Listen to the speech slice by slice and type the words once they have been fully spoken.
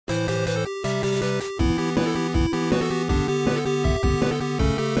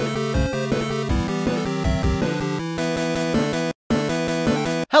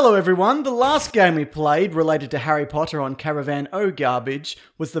Hello everyone, the last game we played related to Harry Potter on Caravan Garbage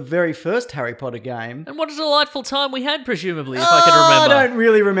was the very first Harry Potter game. And what a delightful time we had, presumably, if I can remember. I don't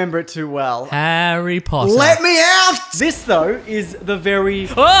really remember it too well. Harry Potter. Let me out! This, though, is the very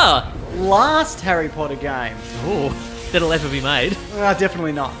last Harry Potter game. Oh, that'll ever be made.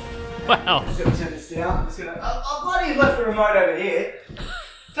 Definitely not. Wow. I'm just going to turn this down. I'm just going to... Oh, bloody left the remote over here.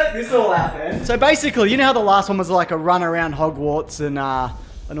 Take this all out, man. So basically, you know how the last one was like a run around Hogwarts and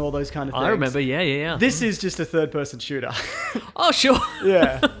all those kind of things? I remember, yeah. This is just a third-person shooter. Oh, sure.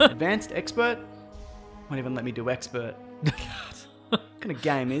 Yeah. Advanced expert? Won't even let me do expert. What kind of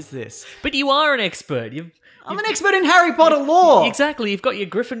game is this? But you are an expert. I'm an expert in Harry Potter lore! Exactly, you've got your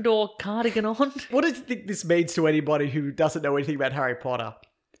Gryffindor cardigan on. What do you think this means to anybody who doesn't know anything about Harry Potter?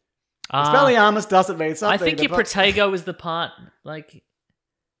 Expelliarmus doesn't mean something. I think your Protego is the part, like...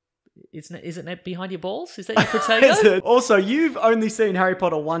 Isn't that behind your balls? Is that your Protego? Also, you've only seen Harry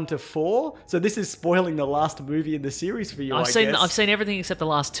Potter 1 to 4, so this is spoiling the last movie in the series for you, I guess. I've seen everything except the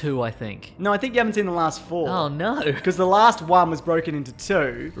last 2, I think. No, I think you haven't seen the last 4. Oh, no. Because the last one was broken into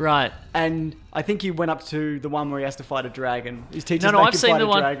 2. Right. And I think you went up to the one where he has to fight a dragon. His teachers No, make I've him seen fight the a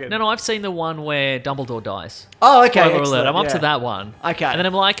one. dragon. No, I've seen the one where Dumbledore dies. Oh, okay. Spoiler alert, I'm up to yeah. that one. Okay. And then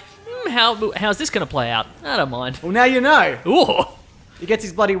I'm like, how's this going to play out? I don't mind. Well, now you know. Ooh. He gets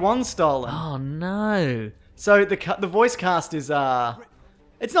his bloody wand stolen. Oh no! So the voice cast is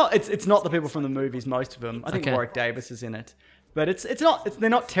it's not the people from the movies. Most of them, I think Warwick Davis is in it, but they're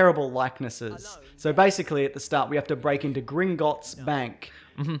not terrible likenesses. So basically, at the start, we have to break into Gringotts Bank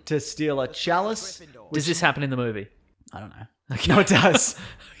to steal a chalice. Does this happen in the movie? I don't know. Okay. No, it does.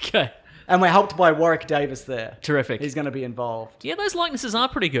 Okay. And we're helped by Warwick Davis there. Terrific. He's going to be involved. Yeah, those likenesses are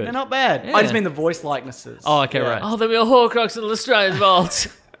pretty good. They're not bad. Yeah. I just mean the voice likenesses. Oh, okay, right. Oh, there'll be a Horcrux and Lestrange Vault.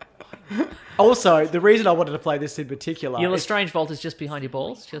 Also, the reason I wanted to play this in particular... Your Lestrange Vault is just behind your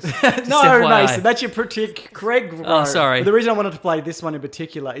balls? Just no, FYI. Mason, that's your Craig. Oh, sorry. But the reason I wanted to play this one in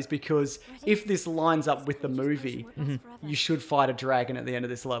particular is because if this lines up with the movie, you should fight a dragon at the end of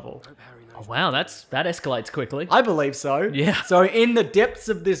this level. Oh, wow, that escalates quickly. I believe so. Yeah. So in the depths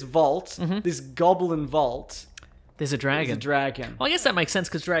of this vault, this goblin vault... There's a dragon. There's a dragon. Well, I guess that makes sense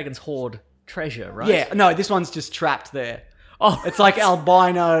because dragons hoard treasure, right? Yeah, no, this one's just trapped there. Oh, it's like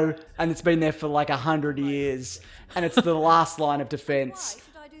albino, and it's been there for like 100 years, and it's the last line of defense,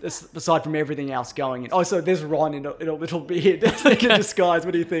 aside from everything else going in. Oh, so there's Ron in a little beard, like in disguise.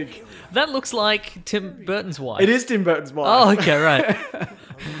 What do you think? That looks like Tim Burton's wife. It is Tim Burton's wife. Oh, okay, right.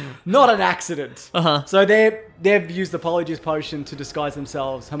 Not an accident. Uh-huh. So they've used the Polyjuice potion to disguise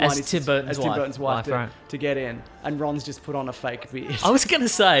themselves, Hermione's as Tim Burton's wife to get in, and Ron's just put on a fake beard. I was going to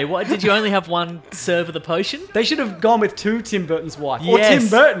say, what, did you only have one serve of the potion? They should have gone with 2 Tim Burton's wife. Yes. Or Tim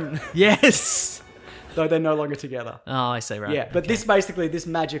Burton. Yes. Though they're no longer together. Oh, I see, right. Yeah, but this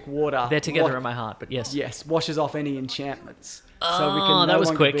magic water... They're together in my heart, but yes. Yes, washes off any enchantments. Oh, so we can that no was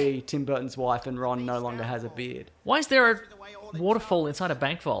longer quick. be Tim Burton's wife and Ron no longer has a beard. Why is there a waterfall inside a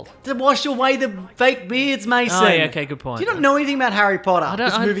bank vault? To wash away the fake beards, Mason. Oh, yeah, okay, good point. Do you not know anything about Harry Potter?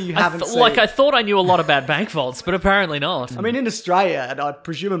 This movie you haven't seen. Like, I thought I knew a lot about bank vaults, but apparently not. I mean, in Australia, and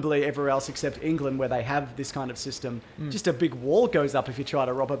presumably everywhere else except England where they have this kind of system, just a big wall goes up if you try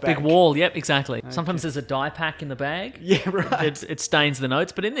to rob a bank. Big wall, yep, exactly. Okay. Sometimes there's a die pack in the bag. Yeah, right. It stains the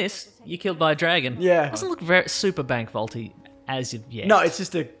notes, but in this, you're killed by a dragon. Yeah. It doesn't look very super bank vaulty as of yet. No, it's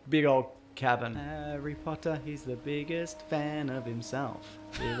just a big old cavern. Harry Potter, he's the biggest fan of himself.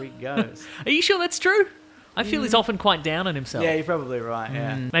 Here he goes. Are you sure that's true? I feel he's often quite down on himself. Yeah, you're probably right,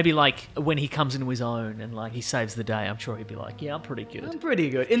 yeah. Maybe like when he comes into his own and like he saves the day, I'm sure he'd be like, yeah, I'm pretty good. I'm pretty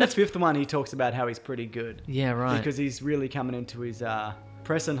good. In the 5th one, he talks about how he's pretty good. Yeah, right. Because he's really coming into his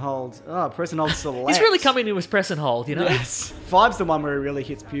press and hold select. He's really coming into his press and hold, you know? Yes. 5's the one where he really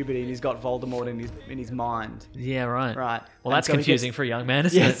hits puberty and he's got Voldemort in his mind. Yeah, right. Right. Well, that's confusing for a young man,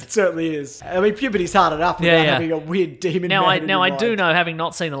 isn't it? Yes, it certainly is. I mean, puberty's hard enough without having a weird demon. Now I do know, having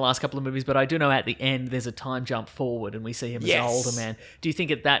not seen the last couple of movies, but I do know at the end there's a time jump forward and we see him as an older man. Do you think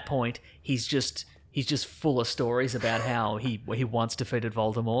at that point he's just full of stories about how he once defeated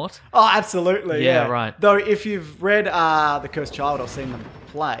Voldemort? Oh, absolutely. Yeah, right. Though if you've read The Cursed Child or seen them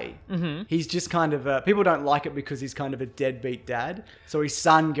play, he's just kind of people don't like it because he's kind of a deadbeat dad. So his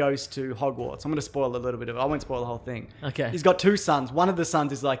son goes to Hogwarts. I'm going to spoil a little bit of it. I won't spoil the whole thing. Okay. He's got 2 sons. One of the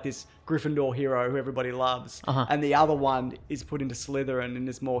sons is like this Gryffindor hero who everybody loves, and the other one is put into Slytherin and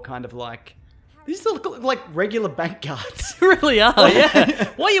is more kind of like... These look like regular bank guards. They really are, yeah.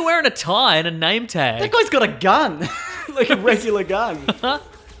 Why are you wearing a tie and a name tag? That guy's got a gun. Like a regular gun.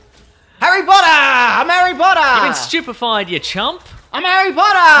 Harry Potter! I'm Harry Potter! You've been stupefied, you chump. I'm Harry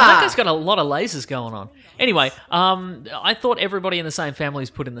Potter! Oh, that guy's got a lot of lasers going on. Anyway, I thought everybody in the same family is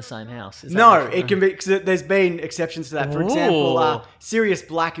put in the same house. Is that No, right? it can be, because there's been exceptions to that. For Ooh. example, Sirius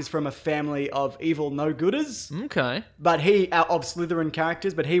Black is from a family of evil no-gooders. Okay. But of Slytherin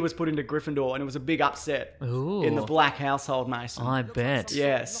characters, but he was put into Gryffindor, and it was a big upset in the Black household, Mason. I bet.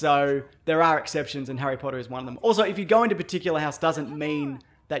 Yeah, so there are exceptions, and Harry Potter is one of them. Also, if you go into a particular house, doesn't mean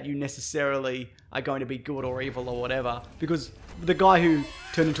that you necessarily are going to be good or evil or whatever, because the guy who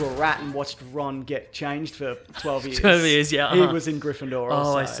turned into a rat and watched Ron get changed for 12 years. 12 years, yeah. He was in Gryffindor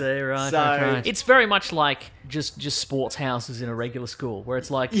also. Oh, I see, right. So, okay. It's very much like just sports houses in a regular school, where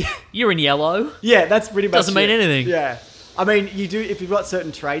it's like, you're in yellow. Yeah, that's pretty much Doesn't mean it. anything. Yeah. I mean, you do, if you've got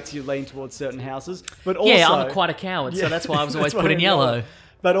certain traits, you lean towards certain houses, but also... Yeah, I'm quite a coward, so that's why I was always put in yellow.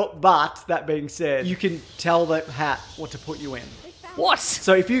 But that being said, you can tell the hat what to put you in. What?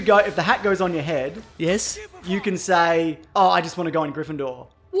 So if the hat goes on your head, Yes? you can say, "Oh, I just want to go in Gryffindor."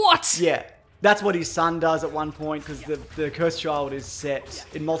 What? Yeah, that's what his son does at one point, because the cursed child is set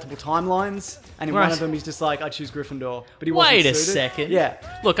in multiple timelines, and in one of them he's just like, "I choose Gryffindor," but he wasn't Wait a suited. second. Yeah.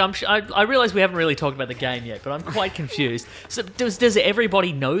 Look, I realise we haven't really talked about the game yet, but I'm quite confused. So does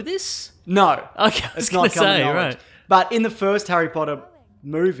everybody know this? No. Okay, I was it's gonna not common say, knowledge. right. But in the first Harry Potter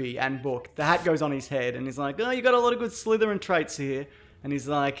movie and book, the hat goes on his head, and he's like, "Oh, you got a lot of good Slytherin traits here." And he's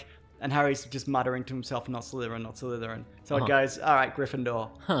like, and Harry's just muttering to himself, "Not Slytherin, not Slytherin." So it goes, "All right, Gryffindor."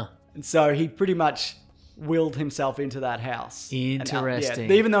 Huh. And so he pretty much willed himself into that house. Interesting.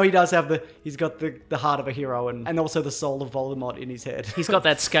 Yeah, even though he does have he's got the heart of a hero and also the soul of Voldemort in his head. He's got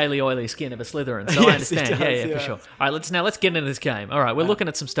that scaly, oily skin of a Slytherin, so I Yes, understand. he does, Yeah, for sure. All right, let's get into this game. All right, we're looking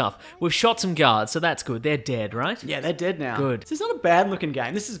at some stuff. We've shot some guards, so that's good. They're dead, right? Yeah, they're dead now. Good. So it's not a bad looking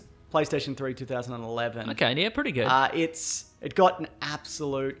game. This is PlayStation 3 2011. Okay, yeah, pretty good. It got an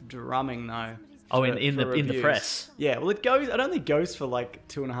absolute drumming though. Oh, for in the reviews. press. Yeah, well, it only goes for like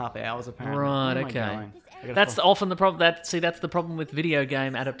 2.5 hours apparently. Right, Where am I okay. going? I gotta That's follow- often the problem. That's the problem with video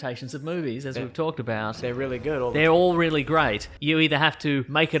game adaptations of movies, as we've talked about. They're really good. They're all really great. You either have to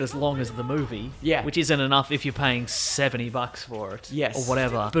make it as long as the movie, Yeah. which isn't enough if you're paying $70 for it, Yes. or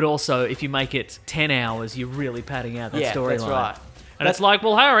whatever. But also, if you make it 10 hours, you're really padding out that Yeah, storyline. that's right. And it's like,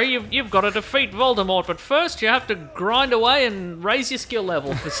 well, Harry, you've got to defeat Voldemort, but first you have to grind away and raise your skill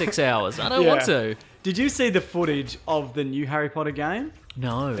level for 6 hours. I don't want to. Did you see the footage of the new Harry Potter game?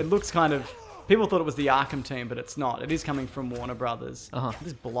 No. It looks kind of... People thought it was the Arkham team, but it's not. It is coming from Warner Brothers.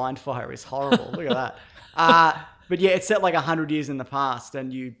 This blind fire is horrible. Look at that. But yeah, it's set like 100 years in the past,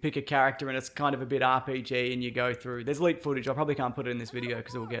 and you pick a character, and it's kind of a bit RPG, and you go through... There's leaked footage. I probably can't put it in this video,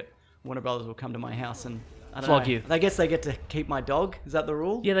 because Warner Brothers will come to my house and... I don't Flog know. you. I guess they get to keep my dog. Is that the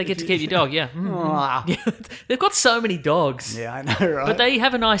rule? Yeah, they get to keep your dog, yeah. Ah. Yeah. They've got so many dogs. Yeah, I know, right? But they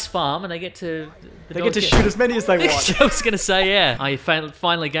have a nice farm, and they get to... They get to shoot as many as they want. I was going to say, yeah. I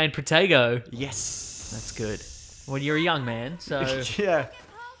finally gained Protego. Yes. That's good. Well, you're a young man, so... Yeah.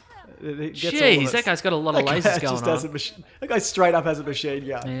 It gets all of Jeez, us. that guy's got a lot of That guy lasers going just has on. that guy straight up has a machine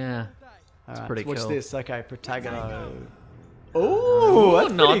gun. Yeah. All right, pretty watch cool. this. Okay, Protego. Oh,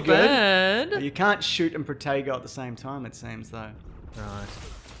 that's not pretty good. bad. You can't shoot and Protego at the same time, it seems, though. Right.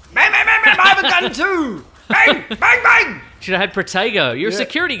 Bang, bang, bang, bang, I have a gun too! Bang, bang, bang! Should have had Protego. You're a Yeah.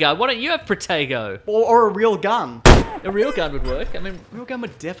 security guard. Why don't you have Protego? Or a real gun. A real gun would work. I mean, A real gun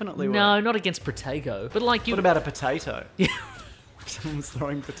would definitely work. no, not against Protego. But like you... What about a potato? Yeah. Someone's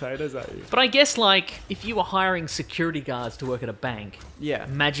throwing potatoes at you. But I guess, like, if you were hiring security guards to work at a bank, Yeah.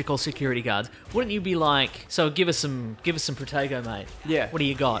 magical security guards, wouldn't you be like, so give us some Protego, mate? Yeah. What do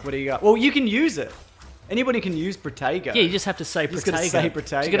you got? What do you got? Well, you can use it. Anybody can use Protego. Yeah, you just have to say Protego. You just gotta say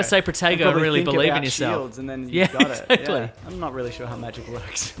Protego. You gotta say Protego and probably really think believe about in yourself. Shields and then Yeah, you've got it. exactly. Yeah. I'm not really sure how magic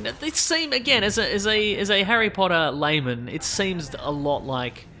works. Now, it seems, again, as a Harry Potter layman, it seems a lot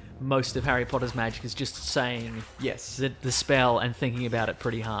like most of Harry Potter's magic is just saying Yes. the spell and thinking about it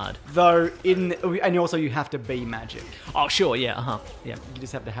pretty hard. Though, and also you have to be magic. Oh, sure, yeah, yeah. You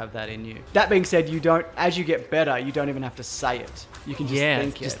just have to have that in you. That being said, you don't, as you get better, you don't even have to say it. You can just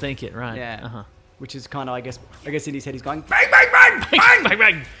think it. just think it, right. Yeah. Which is kind of, I guess in his head he's going, bang, bang, bang, Bang, bang! bang,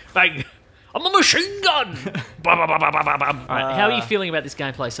 bang, bang. I'm a machine gun! Bam, bam, bam, bam, bam, bam. All right, how are you feeling about this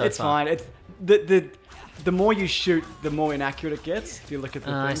gameplay so It's far? fine. It's the more you shoot, the more inaccurate it gets. If you look at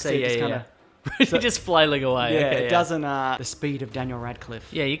the I thing, see, so it just yeah, kinda, You're just flailing away. yeah, okay, it doesn't the speed of Daniel Radcliffe.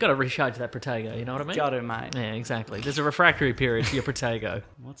 Yeah, you got to recharge that Protego, you know what I mean? Got to, mate. Yeah, exactly. There's a refractory period for your Protego.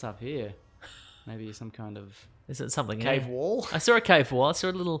 What's up here? Maybe some kind of Is it something? cave yeah. wall? I saw a cave wall. I saw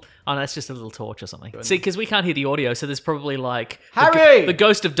a little... Oh, no, that's just a little torch or something. See, because we can't hear the audio, so there's probably like... Harry! The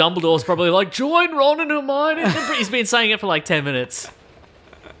ghost of Dumbledore's probably like, join Ron and Hermione. He's been saying it for like 10 minutes.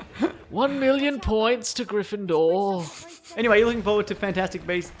 1 million points to Gryffindor. Anyway, you're looking forward to Fantastic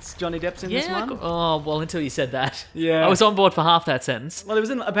Beasts. Johnny Depp's in this one. Oh well, until you said that. Yeah. I was on board for half that sentence. Well, it was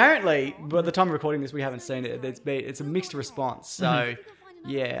apparently, by the time of recording this, we haven't seen it. It's a mixed response. So,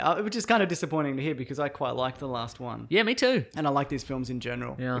 yeah, which is kind of disappointing to hear because I quite liked the last one. Yeah, me too. And I like these films in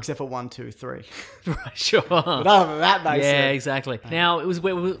general, Yeah. except for 1, 2, 3. Right, sure. But other than that, basically, Yeah, exactly. Now,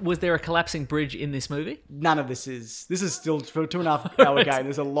 was there a collapsing bridge in this movie? none of this is. This is still for a 2.5-hour game.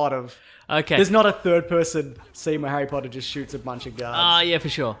 There's a lot of. Okay. There's not a third-person scene where Harry Potter just shoots a bunch of guards. Yeah, for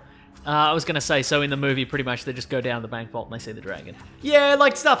sure. I was going to say, so in the movie, pretty much they just go down the bank vault and they see the dragon. Yeah,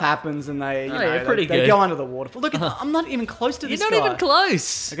 like stuff happens and they, you know, pretty they good. go under the waterfall. Look, I'm not even close to You're this not guy. even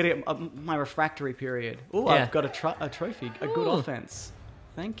close. I gotta get my refractory period. Oh, Yeah. I've got a trophy, a good Ooh. offense.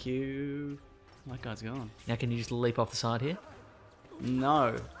 Thank you. That guy's gone. Now, can you just leap off the side here?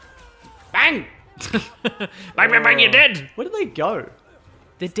 No. Bang! Bang, bang, bang, you're dead! Where did they go?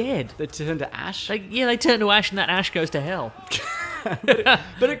 They're dead. They turned to ash? They turn to ash and that ash goes to hell.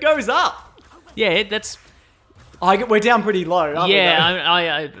 But it goes up. Yeah, that's... We're down pretty low, aren't we, though?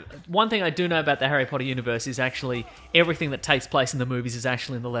 Yeah, one thing I do know about the Harry Potter universe is actually everything that takes place in the movies is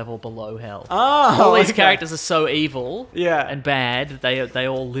actually in the level below hell. Oh, All these okay. characters are so evil Yeah. and bad that they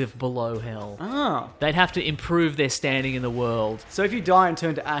all live below hell. Oh. They'd have to improve their standing in the world. So if you die and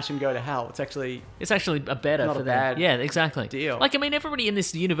turn to ash and go to hell, it's actually... It's actually a better Not for a them. bad Yeah, exactly. deal. Like, I mean, everybody in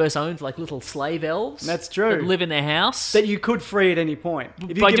this universe owns like little slave elves. That's true. That live in their house That you could free at any point.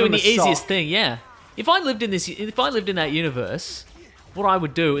 If you by give doing them the a sock. easiest thing. Yeah. If I lived in that universe, what I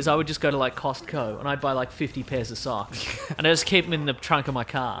would do is I would just go to like Costco and I'd buy like 50 pairs of socks and I'd just keep them in the trunk of my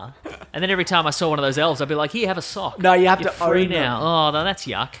car. And then every time I saw one of those elves, I'd be like, "Here, have a sock." No, you have You're to free own now. them. Oh, no, that's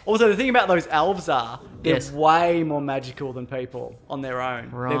yuck. Also, the thing about those elves are, they're Yes. way more magical than people on their own.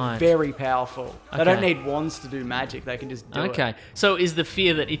 Right. They're very powerful. They Okay. don't need wands to do magic. They can just do it. Okay, so is the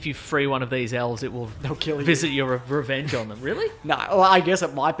fear that if you free one of these elves, it will They'll kill you. visit your revenge on them? Really? No, well, I guess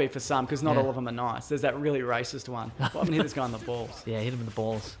it might be for some, because not Yeah. all of them are nice. There's that really racist one. Well, I'm going to hit this guy in the balls. Yeah, hit him in the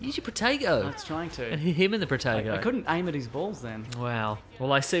balls. Use your protego. I was trying to. And hit him in the protego. I couldn't aim at his balls then. Wow.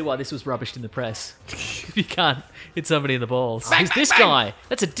 Well, I see why this was rubbished in the press. If you can't hit somebody in the balls. Bang, Who's bang, this bang. guy?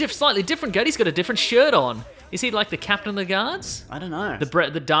 That's a slightly different guy. He's got a different shirt on. Is he like the captain of the guards? I don't know.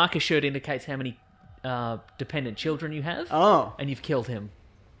 The darker shirt indicates how many dependent children you have. Oh. And you've killed him.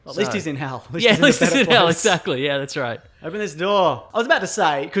 At least So- he's in hell. Yeah, at least a he's better in hell. place. Exactly. Yeah, that's right. Open this door. I was about to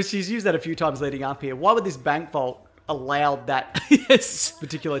say, because she's used that a few times leading up here, why would this bank vault allow that Yes.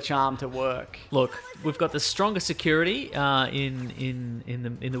 particular charm to work? Look, we've got the strongest security in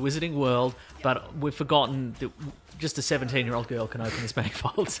the wizarding world, but we've forgotten that just a 17-year-old girl can open this bank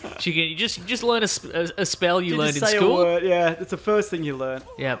vault. She can just learn a spell you learned in Just say school. a word. Yeah, it's the first thing you learn.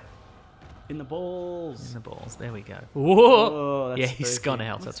 Yep, In the balls. in the balls. There we go. Whoa. Oh, that's Yeah, he's spooky. gone to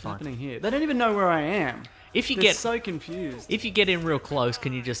hell, so What's that's fine. happening here? They don't even know where I am. If you They're get so confused. if you get in real close,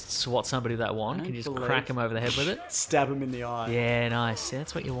 can you just swat somebody with that wand? I Can you just believe- crack him over the head with it? Stab him in the eye. Yeah, nice. Yeah,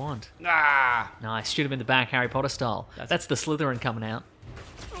 that's what you want. Ah! Nice. Shoot him in the back, Harry Potter style. That's the Slytherin coming out.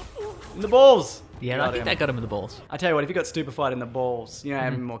 In the balls. Yeah, Got I think him. that got him in the balls. I tell you what, if you got stupefied in the balls, you know,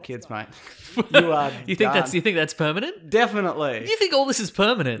 having more kids, mate. You are. You think done. you think that's permanent? Definitely. Do you think all this is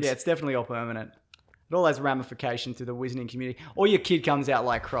permanent? Yeah, it's definitely all permanent. It all has ramifications through the wizarding community. Or your kid comes out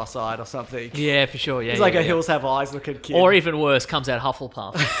like cross-eyed or something. Yeah, for sure. Yeah, It's like yeah, a yeah. Hills Have Eyes looking kid. Or even worse, comes out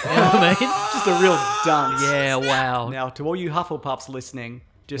Hufflepuff. You know what I mean? just a real dunce. Yeah, wow. Now, to all you Hufflepuffs listening,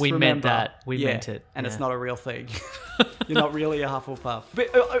 just We meant remember, that. We meant it. And it's Yeah. not a real thing. You're not really a Hufflepuff.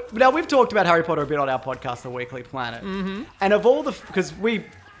 But now, we've talked about Harry Potter a bit on our podcast, The Weekly Planet. Mm-hmm. And of all the... Because we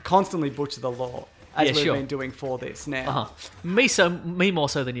constantly butcher the law, as Yeah, we've sure. been doing for this now. Uh-huh. Me more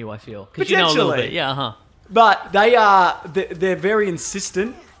so than you, I feel. Because you know a little Potentially. bit. Yeah, uh-huh. But they're very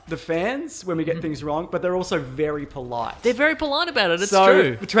insistent, the fans, when we get things wrong, but they're also very polite. They're very polite about it. It's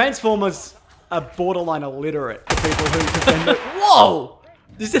so true. Transformers are borderline illiterate. The people who defend the... Whoa!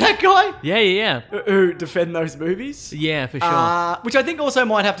 Is it that guy? Yeah, yeah, Who defend those movies? yeah. Yeah, for sure. Which I think also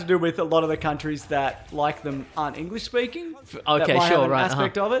might have to do with a lot of the countries that like them aren't English speaking. That okay, might have sure, an right.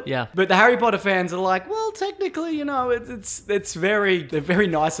 aspect uh-huh. of it. Yeah. But the Harry Potter fans are like, well, technically, you know, they're very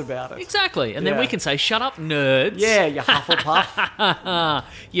nice about it. Exactly. And then Yeah. we can say, shut up, nerds. Yeah, you Hufflepuff.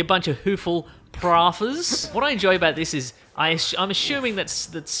 You bunch of hoofle praffers. What I enjoy about this is I'm assuming that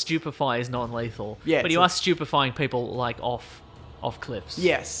stupefy is non-lethal. Yeah, But it's you a- are stupefying people like off cliffs.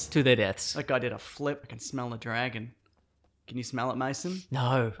 Yes. To their deaths. That guy did a flip. I can smell the dragon. Can you smell it, Mason?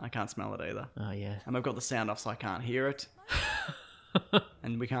 No. I can't smell it either. Oh, yeah. And I've got the sound off so I can't hear it.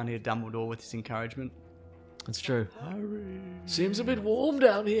 And we can't hear Dumbledore with his encouragement. That's true. Harry. Seems a bit warm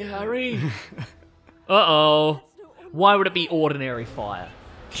down here, Harry. Uh-oh. Why would it be ordinary fire?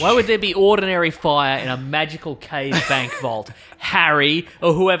 Why would there be ordinary fire in a magical cave bank vault? Harry,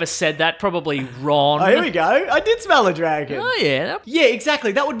 or whoever said that, probably Ron. Oh, here we go. I did smell a dragon. Oh, yeah. Yeah,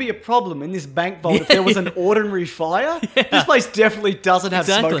 exactly. That would be a problem in this bank vault if there was an ordinary fire. Yeah. This place definitely doesn't have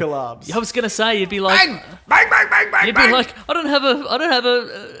smoke alarms. I was gonna say, you'd be like, bang, bang, bang, bang, bang. You'd be like, I don't have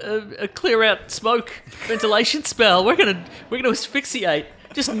a clear out smoke ventilation spell. We're gonna asphyxiate.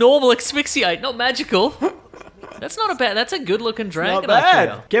 Just normal asphyxiate, not magical. That's not a bad. That's a good looking dragon. Not bad.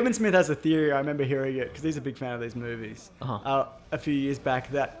 I feel. Kevin Smith has a theory. I remember hearing it because he's a big fan of these movies. A few years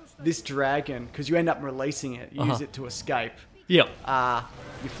back, that this dragon, because you end up releasing it, you use it to escape. Yep.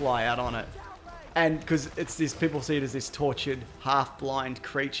 You fly out on it, and because it's this, people see it as this tortured, half-blind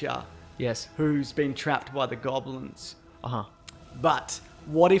creature. Yes. Who's been trapped by the goblins. But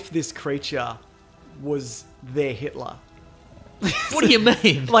what if this creature was their Hitler? What do you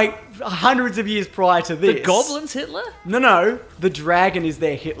mean? Like hundreds of years prior to this. The goblins Hitler? No. The dragon is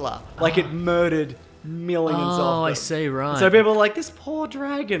their Hitler. Like it murdered millions of them. Oh, I see, right. So people are like, this poor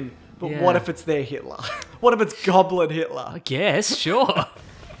dragon. But what if it's their Hitler? What if it's Goblin Hitler? I guess, sure.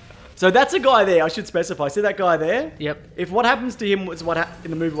 So that's a guy there, I should specify. See that guy there? Yep. If what happens to him was in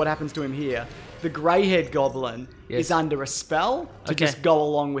the movie, what happens to him here, the grey-haired goblin is under a spell to just go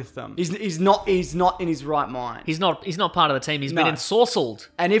along with them. He's not in his right mind. He's not part of the team. He's been ensorcelled.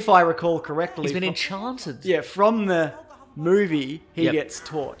 And if I recall correctly, he's been enchanted. Yeah, from the movie, he gets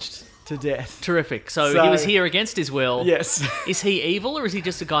torched to death. Terrific. So he was here against his will. Yes. Is he evil or is he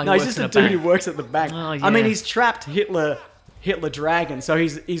just a guy who no, works he's just in a a dude bank? who works at the bank. Oh, yeah. I mean, he's trapped Hitler Dragon, so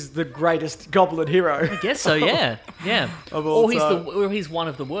he's the greatest goblin hero. I guess so, yeah. Yeah. Or he's one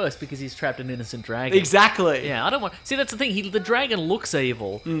of the worst because he's trapped an innocent dragon. Exactly. Yeah, I don't want... See, that's the thing. The dragon looks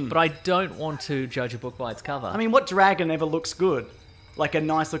evil, but I don't want to judge a book by its cover. I mean, what dragon ever looks good? Like a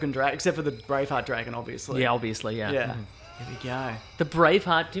nice-looking dragon, except for the Braveheart dragon, obviously. Yeah, obviously, yeah. Yeah. Here we go. The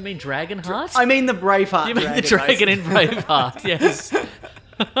Braveheart... Do you mean Dragonheart? I mean the Braveheart dragon. You mean the dragon in Braveheart, yes.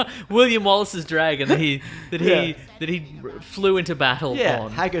 William Wallace's dragon that he flew into battle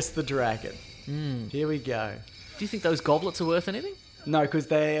on. Haggis the dragon. Here we go. Do you think those goblets are worth anything? No, because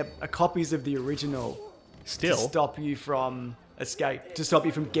they're copies of the original. Still? To stop you from escape. To stop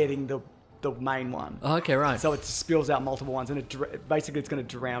you from getting the main one. Oh, okay, right. So it spills out multiple ones, and basically it's going to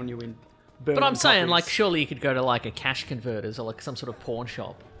drown you in burning But I'm saying, copies. like, surely you could go to like a cash converters or like some sort of pawn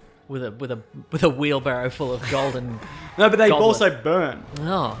shop with a wheelbarrow full of golden. No, but they goblets. also burn.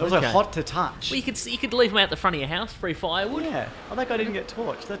 Oh, they're also hot to touch. Well, you could leave them out the front of your house, free firewood. Yeah. Oh, that guy didn't get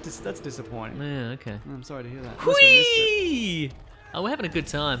torched. That's disappointing. Yeah, okay. I'm sorry to hear that. Whee! Oh, we're having a good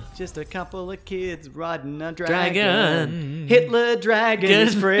time. Just a couple of kids riding a dragon. Hitler dragon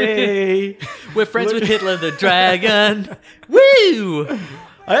is free. We're friends with Hitler the dragon. Woo!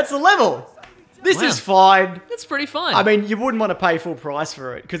 That's the level. This is fine. That's pretty fine. I mean, you wouldn't want to pay full price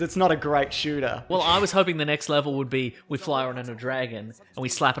for it because it's not a great shooter. Well, I was hoping the next level would be we fly around a dragon and we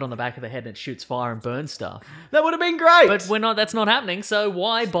slap it on the back of the head and it shoots fire and burns stuff. That would have been great. But that's not happening, so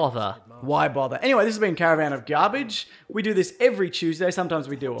why bother? Why bother? Anyway, this has been Caravan of Garbage. We do this every Tuesday. Sometimes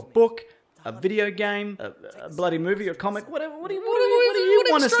we do a book, a video game, a bloody movie, a comic, whatever. What do you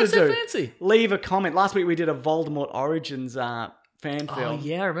want us to do? Fancy? Leave a comment. Last week we did a Voldemort Origins fan film. Oh,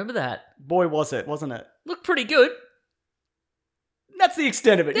 yeah, I remember that. Boy, was it, wasn't it? Looked pretty good. That's the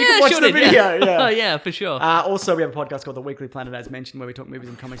extent of it. You can watch the video. Yeah. Oh, yeah, for sure. Also, we have a podcast called The Weekly Planet, as mentioned, where we talk movies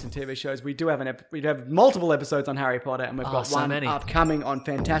and comics and TV shows. We do have we have multiple episodes on Harry Potter, and we've got one upcoming on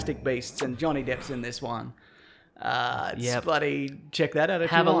Fantastic Beasts, and Johnny Depp's in this one. Bloody check that out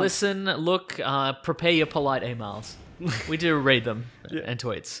if Have you a want. listen, look, prepare your polite emails. We do read them and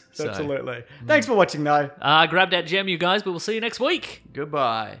tweets. So. Absolutely. Thanks for watching, though. Grab that gem, you guys, but we'll see you next week.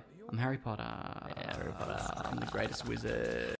 Goodbye. I'm Harry Potter. Yeah, Harry Potter. I'm the greatest wizard.